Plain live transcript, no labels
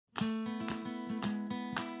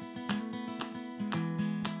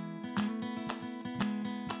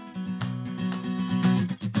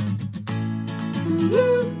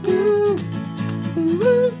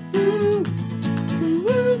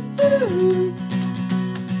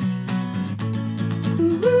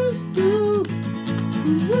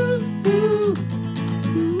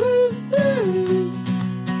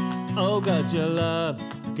God, your love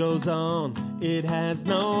goes on, it has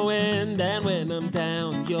no end. And when I'm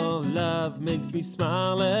down, your love makes me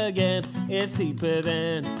smile again. It's deeper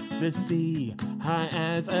than the sea, high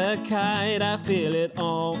as a kite. I feel it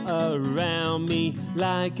all around me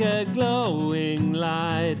like a glowing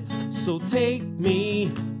light. So take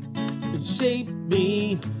me and shape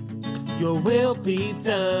me, your will be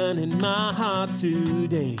done in my heart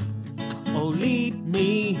today. Oh, lead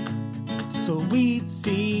me so we'd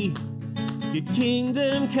see your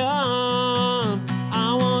kingdom come.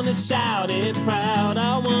 I wanna shout it proud,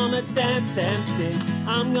 I wanna dance and sing.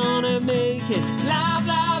 I'm gonna make it loud,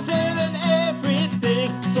 louder than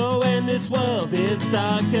everything. So when this world is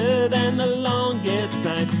darker than the longest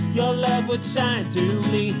night, your love would shine through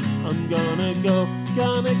me. I'm gonna go,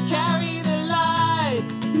 gonna carry the light.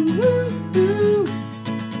 Ooh, ooh, ooh,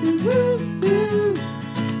 ooh,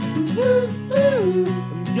 ooh, ooh.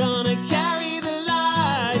 I'm gonna carry the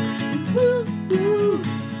light. Ooh, ooh,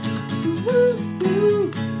 ooh,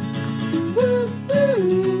 ooh, ooh,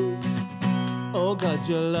 ooh. Oh God,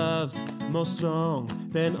 your love's more strong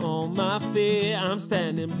than all my fear. I'm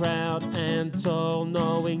standing proud and tall,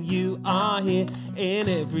 knowing you are here in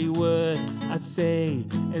every word I say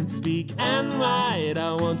and speak and write.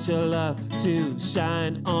 I want your love to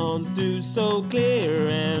shine on through so clear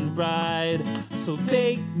and bright. So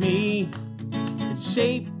take me and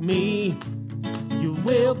shape me, your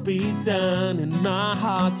will be done in my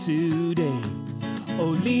heart today.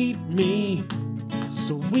 Oh, lead me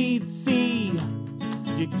so we'd see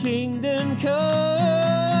your kingdom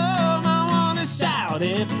come. I wanna shout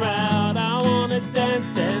it proud, I wanna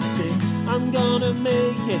dance and sing. I'm gonna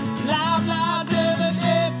make it loud, louder than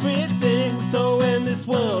everything. So when this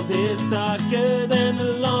world is darker than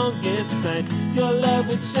the longest night, your love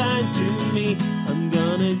would shine through me. I'm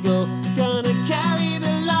gonna go, gonna carry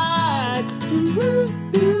the light. Ooh, ooh,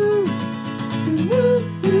 ooh, ooh,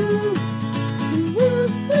 ooh,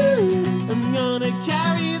 ooh. I'm gonna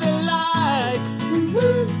carry the light. Ooh,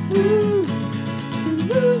 ooh, ooh,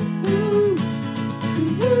 ooh, ooh, ooh.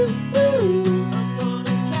 I'm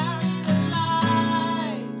gonna carry the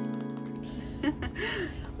light.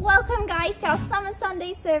 Welcome guys to our Summer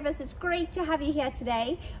Sunday service. It's great to have you here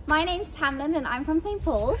today. My name's Tamlin and I'm from St.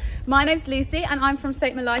 Paul's. My name's Lucy and I'm from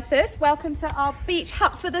St. Mellitus. Welcome to our beach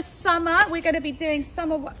hut for the summer. We're going to be doing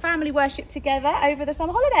summer family worship together over the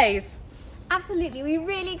summer holidays. Absolutely, we're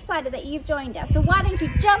really excited that you've joined us. So why don't you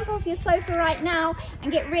jump off your sofa right now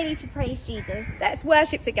and get ready to praise Jesus. Let's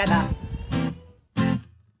worship together.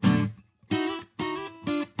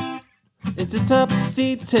 It's a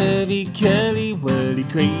topsy-turvy, curly-whirly,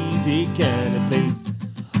 crazy kind of place,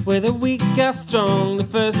 where the weak are strong, the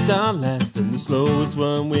first are last, and the slowest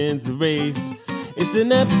one wins the race. It's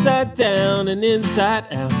an upside-down and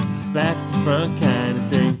inside-out, back-to-front kind of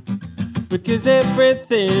thing, because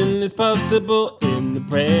everything is possible in the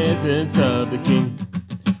presence of the King.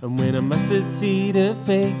 And when a mustard seed of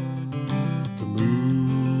faith can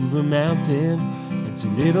move a mountain, and 2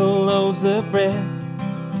 little loaves of bread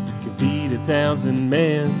feed 1,000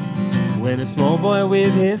 men, when a small boy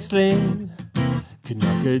with his sling could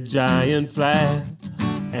knock a giant flat,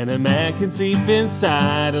 and a man can sleep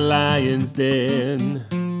inside a lion's den.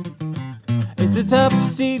 It's a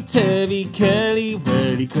topsy-turvy,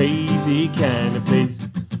 curly-whirly, crazy kind of place,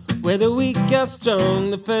 where the weak are strong,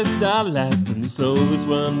 the first are last, and the slowest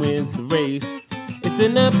one wins the race. It's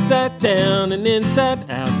an upside-down and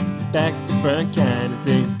inside-out, back-to-front kind of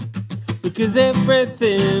thing, because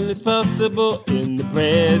everything is possible in the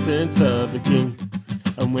presence of the King.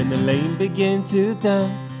 And when the lame begin to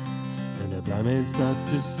dance, and the blind man starts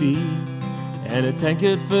to see, and a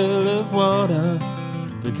tankard full of water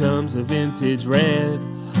becomes a vintage red,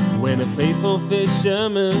 when a faithful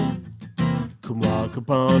fisherman can walk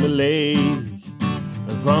upon a lake,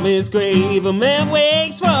 and from his grave a man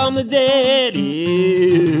wakes from the dead.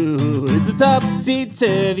 Ew. It's a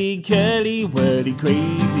topsy-turvy, curly-whirly,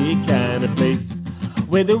 crazy kind of place,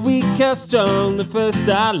 where the weak are strong, the first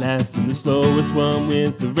are last, and the slowest one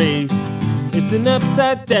wins the race. It's an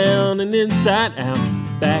upside-down and inside-out,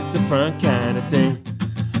 back-to-front kind of thing,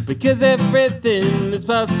 because everything is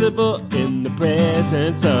possible in the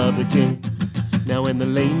presence of the King. Now when the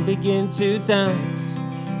lame begin to dance,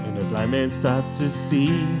 and the blind man starts to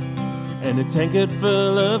see, and a tankard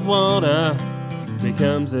full of water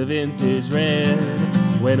becomes a vintage red,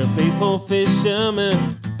 when a faithful fisherman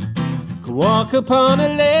can walk upon a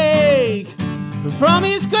lake, and from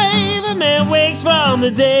his grave a man wakes from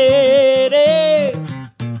the dead.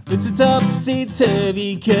 It's a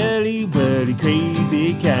topsy-turvy, curly-whirly,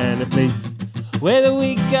 crazy kind of place, where the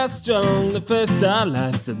weak are strong, the first are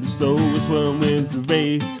last, and the slowest one wins the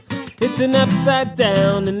race. It's an upside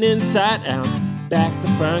down and inside out, back to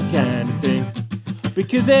front kind of thing.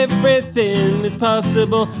 Because everything is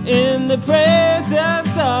possible in the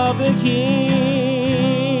presence of the King.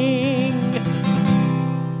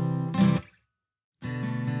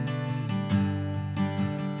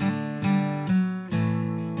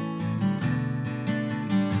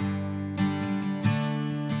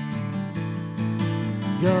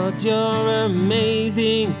 God, you're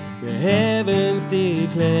amazing, the heavens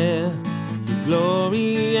declare your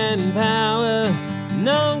glory and power,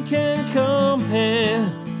 none can compare.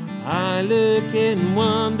 I look in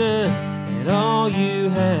wonder at all you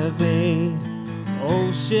have made.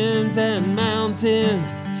 Oceans and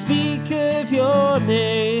mountains speak of your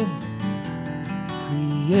name.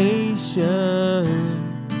 Creation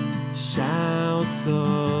shouts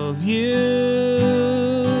of you.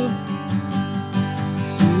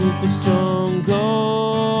 Super strong God,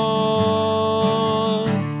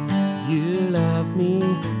 you love me.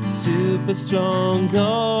 Super strong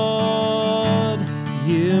God,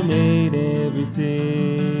 you made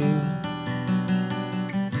everything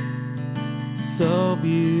so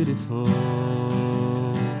beautiful.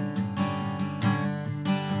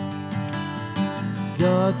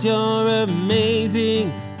 God, you're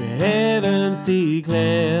amazing, the heavens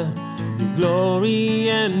declare your glory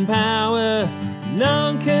and power,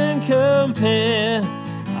 none can compare.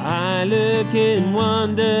 I look in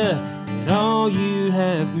wonder at all you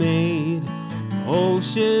have made.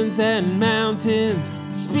 Oceans and mountains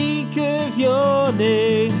speak of your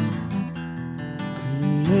name.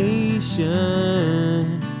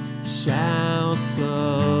 Creation shouts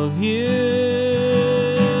of you.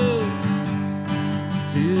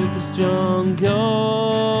 Super strong God,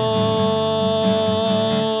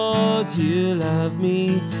 you love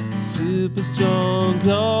me. Super strong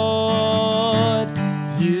God,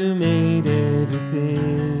 you made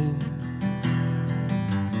everything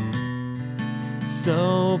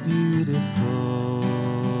so beautiful.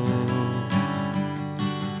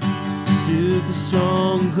 Super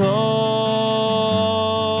strong God,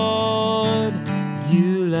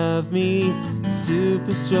 you love me.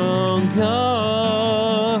 Super strong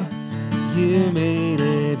God, you made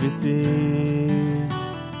everything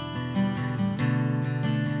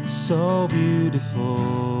so beautiful.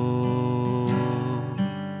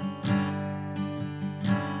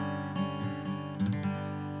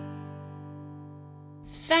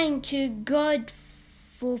 Thank you, God,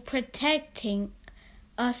 for protecting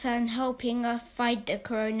us and helping us fight the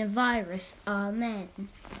coronavirus. Amen.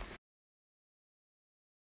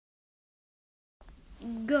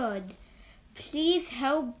 God, please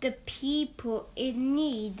help the people in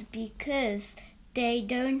need because they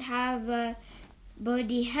don't have a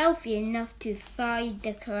body healthy enough to fight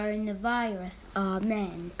the coronavirus.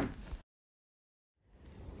 Amen.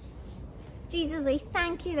 Jesus, we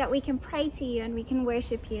thank you that we can pray to you and we can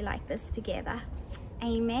worship you like this together.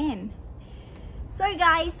 Amen. So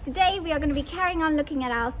guys, today we are going to be carrying on looking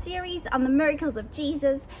at our series on the miracles of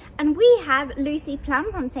Jesus, and we have Lucy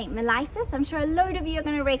Plum from St. Mellitus. I'm sure a load of you are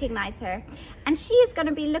going to recognize her, and she is going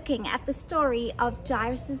to be looking at the story of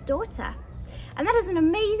Jairus' daughter. And that is an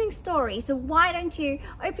amazing story, so why don't you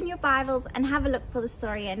open your Bibles and have a look for the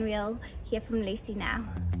story, and we'll hear from Lucy now.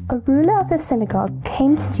 A ruler of the synagogue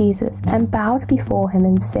came to Jesus and bowed before him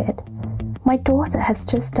and said, "My daughter has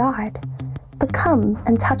just died, but come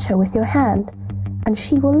and touch her with your hand, and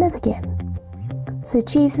she will live again." So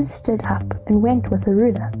Jesus stood up and went with the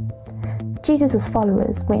ruler. Jesus'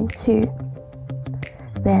 followers went too.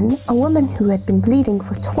 Then a woman who had been bleeding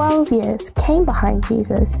for 12 years came behind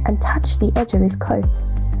Jesus and touched the edge of his coat.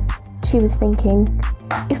 She was thinking,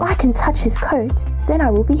 "If I can touch his coat, then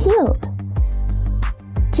I will be healed."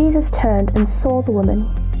 Jesus turned and saw the woman.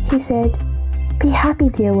 He said, "Be happy,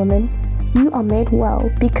 dear woman, you are made well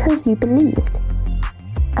because you believed."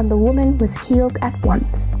 And the woman was healed at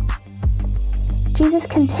once. Jesus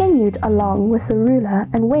continued along with the ruler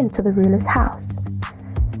and went to the ruler's house.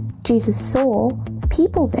 Jesus saw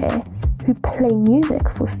people there who play music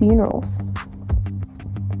for funerals.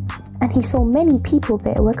 And he saw many people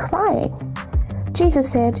there were crying. Jesus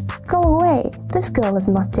said, "Go away, this girl is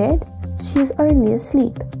not dead, she is only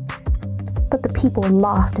asleep." But the people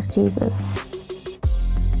laughed at Jesus.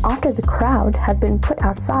 After the crowd had been put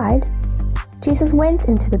outside, Jesus went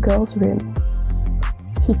into the girl's room.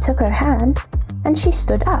 He took her hand and she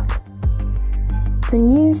stood up. The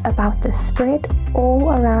news about this spread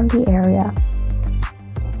all around the area.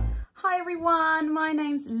 Hi everyone, my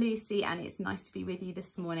name's Lucy and it's nice to be with you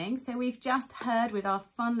this morning. So we've just heard with our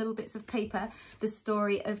fun little bits of paper the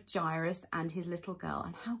story of Jairus and his little girl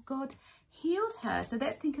and how God healed her. So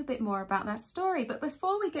let's think a bit more about that story. But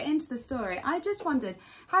before we get into the story, I just wondered,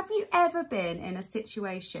 have you ever been in a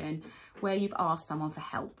situation where you've asked someone for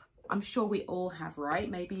help? I'm sure we all have, right?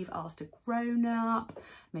 Maybe you've asked a grown-up,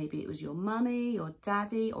 maybe it was your mummy or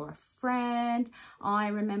daddy or a friend. I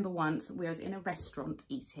remember once we was in a restaurant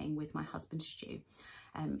eating with my husband Stu,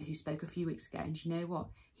 who spoke a few weeks ago, and you know what?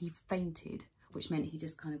 He fainted, which meant he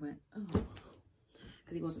just kind of went, oh,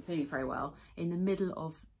 because he wasn't feeling very well in the middle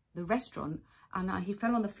of the restaurant, and he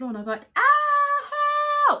fell on the floor, and I was like,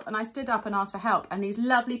 ah, help! And I stood up and asked for help, and these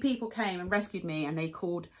lovely people came and rescued me, and they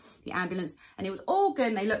called the ambulance, and it was all good,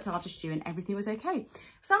 and they looked after Stu, and everything was okay.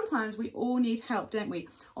 Sometimes we all need help, don't we?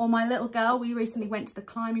 Or my little girl, we recently went to the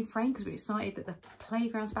climbing frame because we were excited that the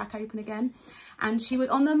playground's back open again, and she was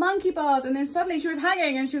on the monkey bars, and then suddenly she was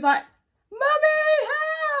hanging, and she was like, Mummy,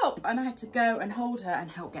 help! And I had to go and hold her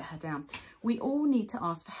and help get her down. We all need to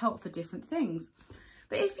ask for help for different things.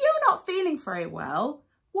 But if you're not feeling very well,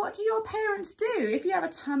 what do your parents do? If you have a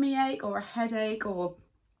tummy ache or a headache or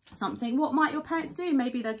something, what might your parents do?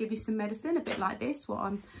 Maybe they'll give you some medicine, a bit like this,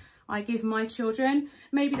 what I give my children.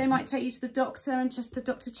 Maybe they might take you to the doctor and just the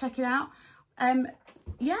doctor check it out.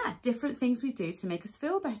 Yeah, different things we do to make us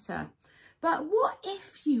feel better. But what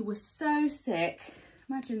if you were so sick?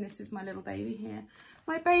 Imagine this is my little baby here.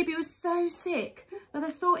 My baby was so sick that I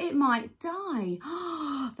thought it might die.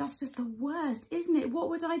 That's just the worst, isn't it? What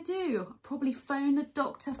would I do? Probably phone the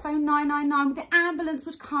doctor, phone 999. The ambulance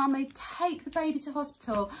would come, they'd take the baby to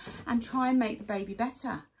hospital and try and make the baby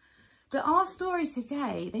better. But our stories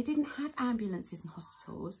today, they didn't have ambulances and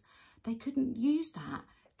hospitals. They couldn't use that.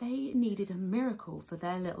 They needed a miracle for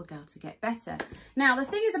their little girl to get better. Now, the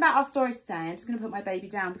thing is about our story today, I'm just going to put my baby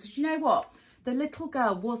down because you know what? The little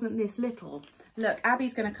girl wasn't this little. Look,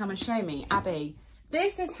 Abby's going to come and show me. Abby,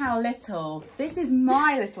 this is how little. This is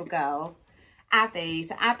my little girl, Abby.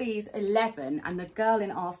 So Abby's 11 and the girl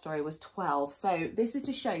in our story was 12. So this is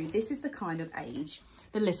to show you, this is the kind of age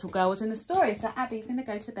the little girl was in the story. So Abby's going to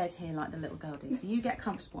go to bed here like the little girl did. So you get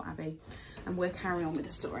comfortable, Abby, and we'll carry on with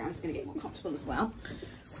the story. I'm just going to get more comfortable as well.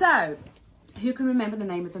 So who can remember the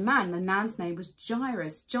name of the man? The man's name was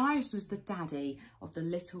Jairus. Jairus was the daddy of the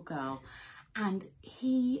little girl. And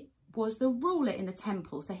he was the ruler in the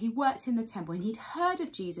temple. So he worked in the temple and he'd heard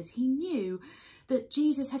of Jesus. He knew that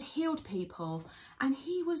Jesus had healed people and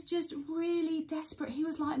he was just really desperate. He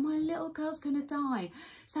was like, my little girl's going to die.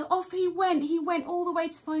 So off he went. He went all the way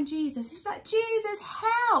to find Jesus. He's like, Jesus,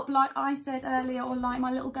 help. Like I said earlier, or like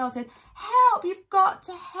my little girl said, help, you've got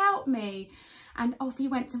to help me. And off he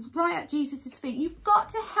went to right at Jesus' feet. You've got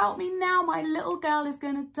to help me now. My little girl is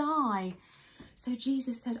going to die. So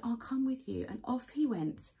Jesus said, I'll come with you. And off he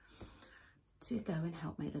went to go and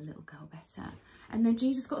help make the little girl better. And then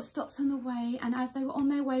Jesus got stopped on the way. And as they were on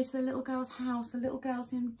their way to the little girl's house, the little girl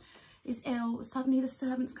is ill. Suddenly the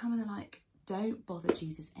servants come and they're like, don't bother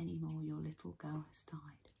Jesus anymore. Your little girl has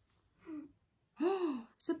died.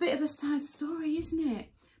 It's a bit of a sad story, isn't it?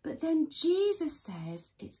 But then Jesus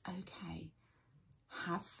says, it's okay.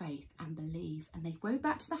 Have faith and believe. And they go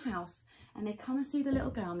back to the house and they come and see the little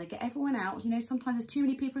girl and they get everyone out. You know, sometimes there's too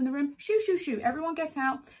many people in the room. Shoo, shoo, shoo. Everyone get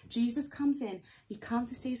out. Jesus comes in. He comes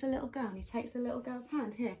and sees the little girl and he takes the little girl's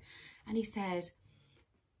hand here and he says,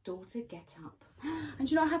 daughter, get up. And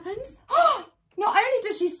do you know what happens? Not only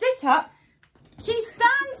does she sit up, she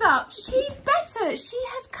stands up. She's better. She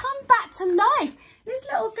has come back to life. This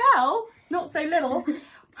little girl, not so little,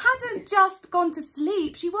 hadn't just gone to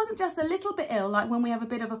sleep. She wasn't just a little bit ill, like when we have a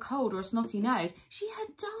bit of a cold or a snotty nose. She had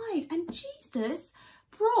died and Jesus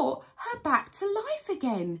brought her back to life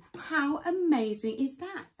again. How amazing is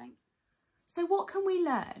that? So what can we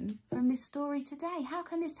learn from this story today? How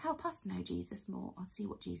can this help us know Jesus more or see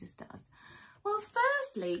what Jesus does? Well,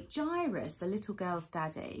 firstly, Jairus, the little girl's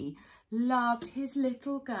daddy, loved his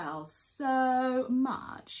little girl so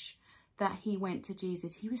much that he went to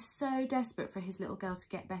Jesus. He was so desperate for his little girl to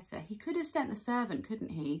get better. He could have sent the servant,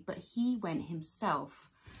 couldn't he? But he went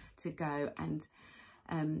himself to go and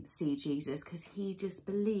see Jesus because he just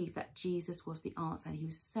believed that Jesus was the answer. And he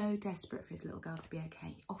was so desperate for his little girl to be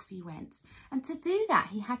okay. Off he went. And to do that,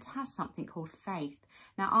 he had to have something called faith.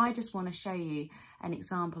 Now, I just want to show you an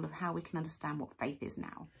example of how we can understand what faith is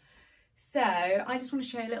now. So I just want to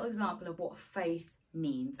show you a little example of what faith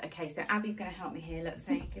means. Okay, so Abby's going to help me here. Let's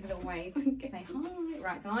say, give it a wave. Say hi.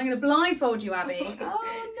 Right, so I'm going to blindfold you, Abby.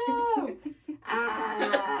 Oh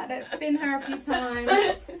no! Let's spin her a few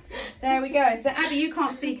times. There we go. So Abby, you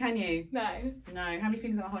can't see, can you? No. No. How many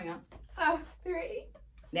fingers am I holding up? 3.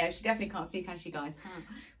 No, she definitely can't see, can she, guys?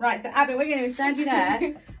 Right, so Abby, we're going to stand you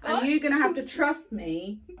there, and you're going to have to trust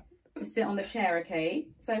me to sit on the chair, okay?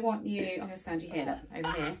 So I want you, I'm going to stand you here, look,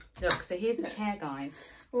 over here. Look, so here's the chair, guys.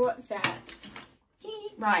 What chair?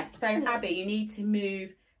 Right, so Abby, you need to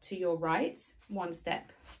move to your right, 1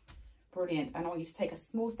 step. Brilliant. And I want you to take a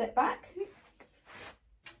small step back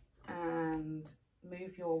and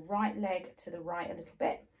move your right leg to the right a little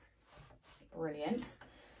bit. Brilliant.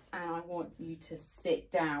 And I want you to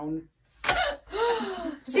sit down.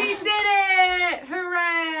 She did it!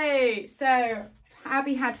 Hooray! So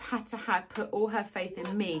Abby had to put all her faith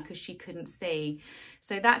in me because she couldn't see.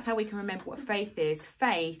 So that's how we can remember what faith is.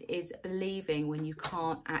 Faith is believing when you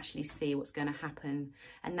can't actually see what's going to happen.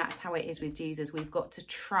 And that's how it is with Jesus. We've got to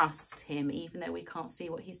trust him, even though we can't see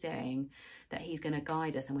what he's doing, that he's going to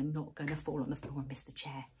guide us and we're not going to fall on the floor and miss the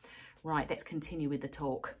chair. Right, let's continue with the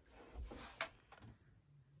talk.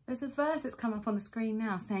 There's a verse that's come up on the screen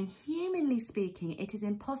now saying, humanly speaking, it is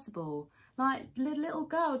impossible. Like the little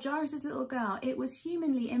girl, Jairus' little girl, it was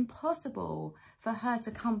humanly impossible for her to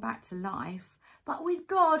come back to life. But with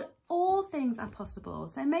God, all things are possible.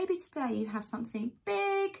 So maybe today you have something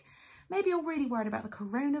big. Maybe you're really worried about the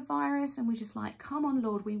coronavirus and we're just like, come on,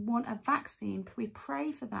 Lord, we want a vaccine. We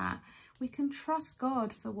pray for that. We can trust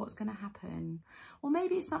God for what's going to happen. Or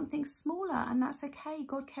maybe it's something smaller and that's okay.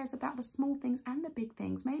 God cares about the small things and the big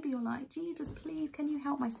things. Maybe you're like, Jesus, please, can you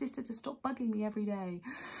help my sister to stop bugging me every day?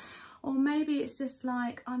 Or maybe it's just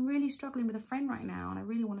like, I'm really struggling with a friend right now and I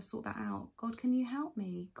really want to sort that out. God, can you help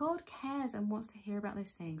me? God cares and wants to hear about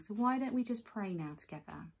those things. So why don't we just pray now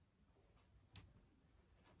together?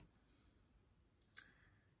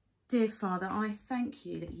 Dear Father, I thank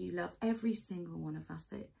you that you love every single one of us,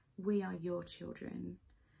 that we are your children,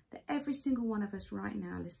 that every single one of us right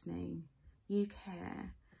now listening, you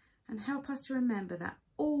care. And help us to remember that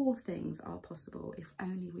all things are possible if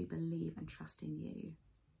only we believe and trust in you.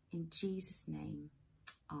 In Jesus' name,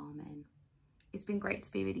 amen. It's been great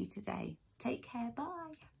to be with you today. Take care,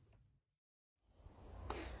 bye.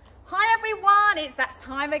 Hi everyone, it's that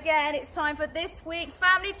time again. It's time for this week's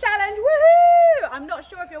family challenge. Woohoo! I'm not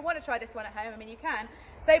sure if you'll want to try this one at home. I mean, you can.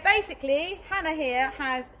 So basically, Hannah here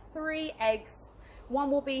has 3 eggs. One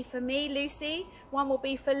will be for me, Lucy. One will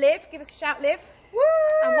be for Liv. Give us a shout, Liv. Woo!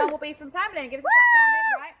 And one will be from Tamlin. Give us a shout,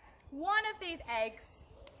 Tamlin. Right? One of these eggs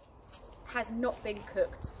has not been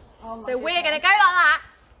cooked. Oh, so we're going to go like that.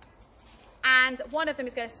 And one of them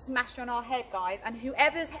is going to smash on our head, guys. And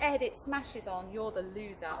whoever's head it smashes on, you're the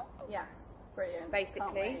loser. Yes, brilliant.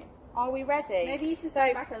 Basically. Are we ready? Maybe you should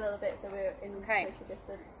step back a little bit so we're in social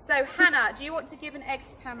distance. So Hannah, do you want to give an egg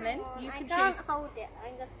to Tamlin? You can I can't choose. hold it.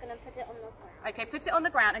 I'm just going to put it on the ground. Okay, put it on the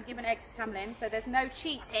ground and give an egg to Tamlin. So there's no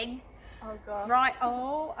cheating. Oh god. Right.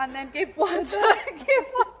 Oh, and then give one to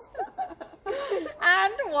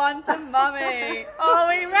and one to Mummy. Are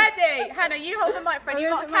we ready? Hannah, you hold the microphone.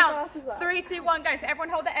 You've got to count. 3, 2, 1, go. So everyone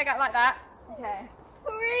hold the egg out like that. Okay.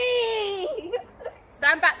 3.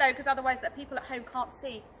 Stand back though, because otherwise the people at home can't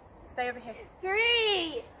see. Stay over here.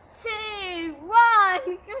 3, 2, 1.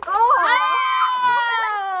 Oh!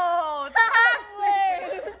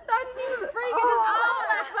 Tamlin! That didn't even break it. Oh,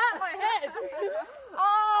 that hurt my head.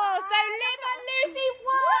 Oh, so Liv and Lucy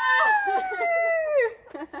won!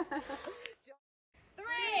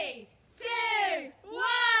 3, 2,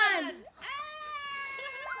 1.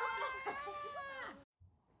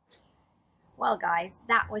 Well guys,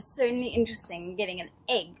 that was certainly interesting, getting an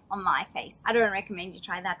egg on my face. I don't recommend you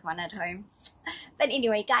try that one at home. But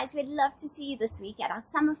anyway guys, we'd love to see you this week at our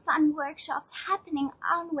summer fun workshops happening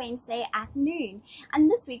on Wednesday at noon. And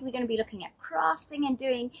this week we're going to be looking at crafting and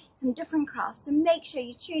doing some different crafts. So make sure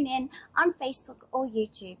you tune in on Facebook or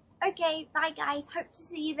YouTube. Okay, bye guys. Hope to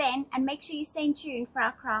see you then, and make sure you stay tuned for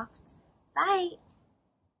our craft. Bye.